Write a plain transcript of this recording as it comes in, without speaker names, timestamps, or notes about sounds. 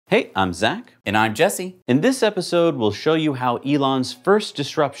Hey, I'm Zach. And I'm Jesse. In this episode, we'll show you how Elon's first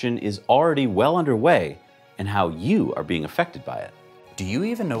disruption is already well underway and how you are being affected by it. Do you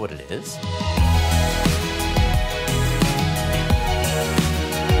even know what it is?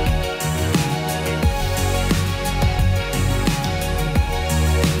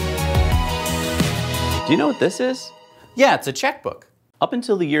 Do you know what this is? Yeah, it's a checkbook. Up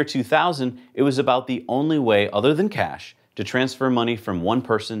until the year 2000, it was about the only way other than cash to transfer money from one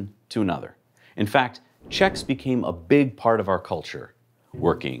person to another. In fact, checks became a big part of our culture,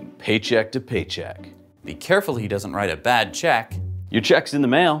 working paycheck to paycheck. Be careful he doesn't write a bad check. Your check's in the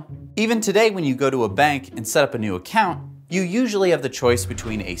mail. Even today, when you go to a bank and set up a new account, you usually have the choice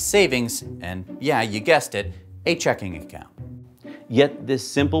between a savings and, yeah, you guessed it, a checking account. Yet this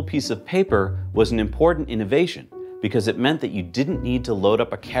simple piece of paper was an important innovation because it meant that you didn't need to load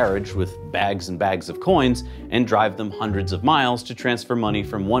up a carriage with bags and bags of coins and drive them hundreds of miles to transfer money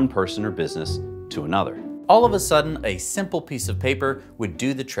from one person or business to another. All of a sudden, a simple piece of paper would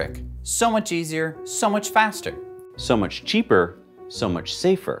do the trick. So much easier, so much faster. So much cheaper, so much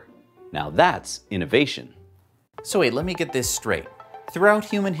safer. Now that's innovation. So wait, let me get this straight. Throughout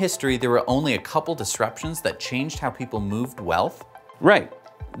human history, there were only a couple disruptions that changed how people moved wealth? Right.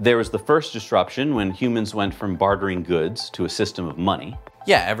 There was the first disruption when humans went from bartering goods to a system of money.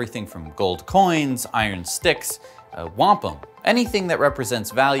 Yeah, everything from gold coins, iron sticks, wampum, anything that represents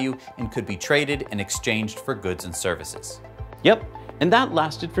value and could be traded and exchanged for goods and services. Yep, and that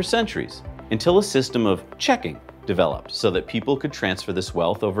lasted for centuries, until a system of checking developed so that people could transfer this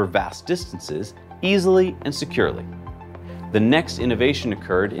wealth over vast distances easily and securely. The next innovation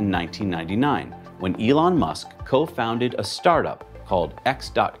occurred in 1999, when Elon Musk co-founded a startup called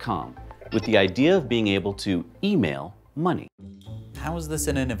X.com with the idea of being able to email money. How is this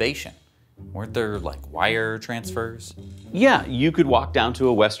an innovation? Weren't there like wire transfers? Yeah, you could walk down to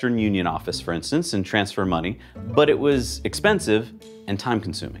a Western Union office, for instance, and transfer money, but it was expensive and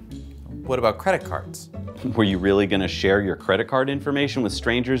time-consuming. What about credit cards? Were you really going to share your credit card information with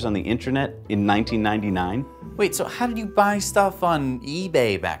strangers on the internet in 1999? Wait, so how did you buy stuff on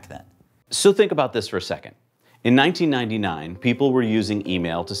eBay back then? So think about this for a second. In 1999, people were using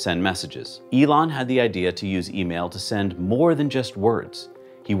email to send messages. Elon had the idea to use email to send more than just words.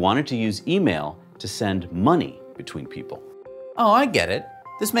 He wanted to use email to send money between people. Oh, I get it.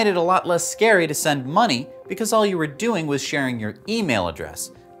 This made it a lot less scary to send money because all you were doing was sharing your email address,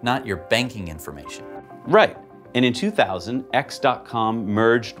 not your banking information. Right. And in 2000, X.com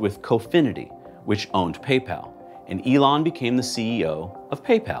merged with Cofinity, which owned PayPal, and Elon became the CEO of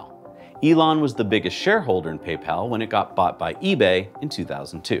PayPal. Elon was the biggest shareholder in PayPal when it got bought by eBay in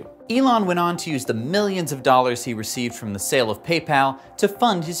 2002. Elon went on to use the millions of dollars he received from the sale of PayPal to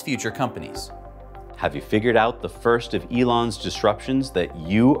fund his future companies. Have you figured out the first of Elon's disruptions that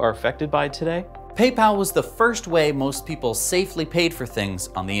you are affected by today? PayPal was the first way most people safely paid for things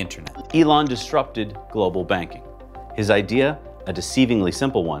on the internet. Elon disrupted global banking. His idea, a deceivingly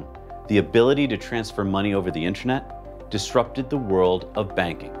simple one, the ability to transfer money over the internet, disrupted the world of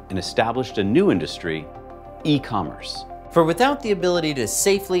banking and established a new industry, e-commerce. For without the ability to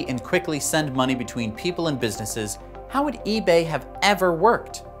safely and quickly send money between people and businesses, how would eBay have ever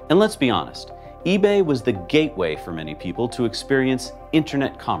worked? And let's be honest, eBay was the gateway for many people to experience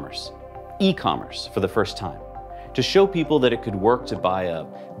internet commerce, e-commerce for the first time, to show people that it could work to buy a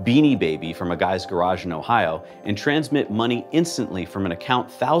Beanie Baby from a guy's garage in Ohio and transmit money instantly from an account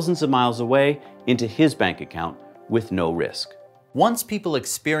thousands of miles away into his bank account with no risk. Once people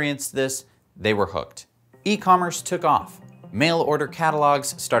experienced this, they were hooked. E-commerce took off. Mail order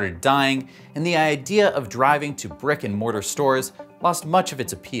catalogs started dying, and the idea of driving to brick and mortar stores lost much of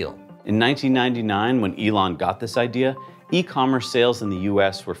its appeal. In 1999, when Elon got this idea, e-commerce sales in the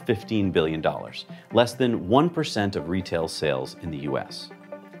US were $15 billion, less than 1% of retail sales in the US.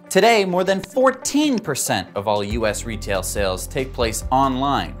 Today, more than 14% of all US retail sales take place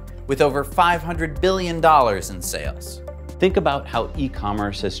online, with over $500 billion in sales. Think about how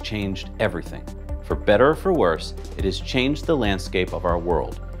e-commerce has changed everything. For better or for worse, it has changed the landscape of our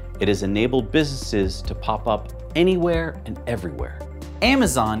world. It has enabled businesses to pop up anywhere and everywhere.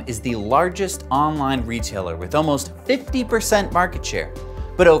 Amazon is the largest online retailer with almost 50% market share,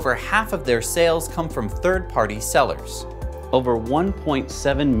 but over half of their sales come from third-party sellers. Over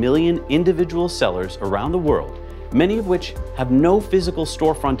 1.7 million individual sellers around the world, many of which have no physical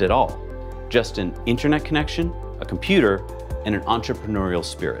storefront at all, just an internet connection, a computer, and an entrepreneurial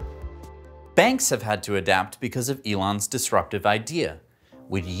spirit. Banks have had to adapt because of Elon's disruptive idea.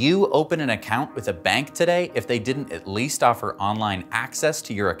 Would you open an account with a bank today if they didn't at least offer online access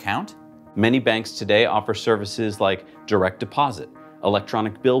to your account? Many banks today offer services like direct deposit,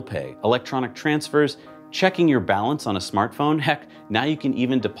 electronic bill pay, electronic transfers, checking your balance on a smartphone. Heck, now you can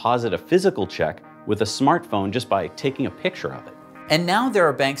even deposit a physical check with a smartphone just by taking a picture of it. And now there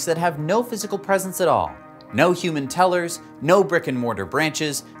are banks that have no physical presence at all. No human tellers, no brick and mortar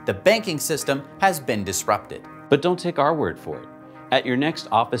branches. The banking system has been disrupted. But don't take our word for it. At your next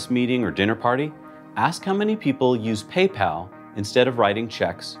office meeting or dinner party, ask how many people use PayPal instead of writing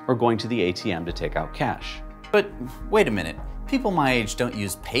checks or going to the ATM to take out cash. But wait a minute, people my age don't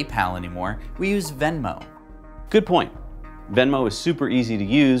use PayPal anymore. We use Venmo. Good point. Venmo is super easy to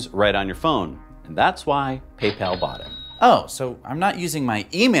use right on your phone, and that's why PayPal bought it. Oh, so I'm not using my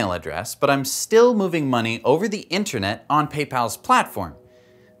email address, but I'm still moving money over the internet on PayPal's platform,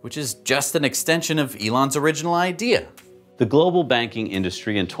 which is just an extension of Elon's original idea. The global banking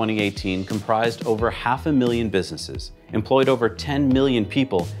industry in 2018 comprised over 500,000 businesses, employed over 10 million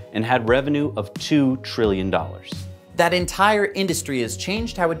people, and had revenue of $2 trillion. That entire industry has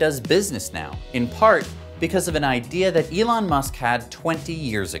changed how it does business now, in part because of an idea that Elon Musk had 20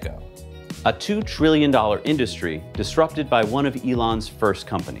 years ago. A $2 trillion industry disrupted by one of Elon's first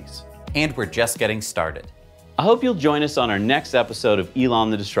companies. And we're just getting started. I hope you'll join us on our next episode of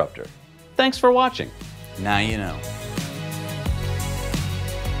Elon the Disruptor. Thanks for watching. Now you know.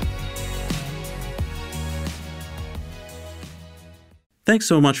 Thanks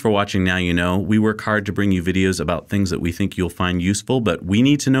so much for watching Now You Know. We work hard to bring you videos about things that we think you'll find useful, but we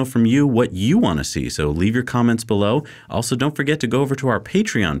need to know from you what you want to see, so leave your comments below. Also, don't forget to go over to our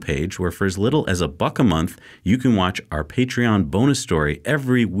Patreon page, where for as little as $1 a month, you can watch our Patreon bonus story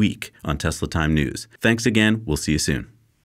every week on Tesla Time News. Thanks again. We'll see you soon.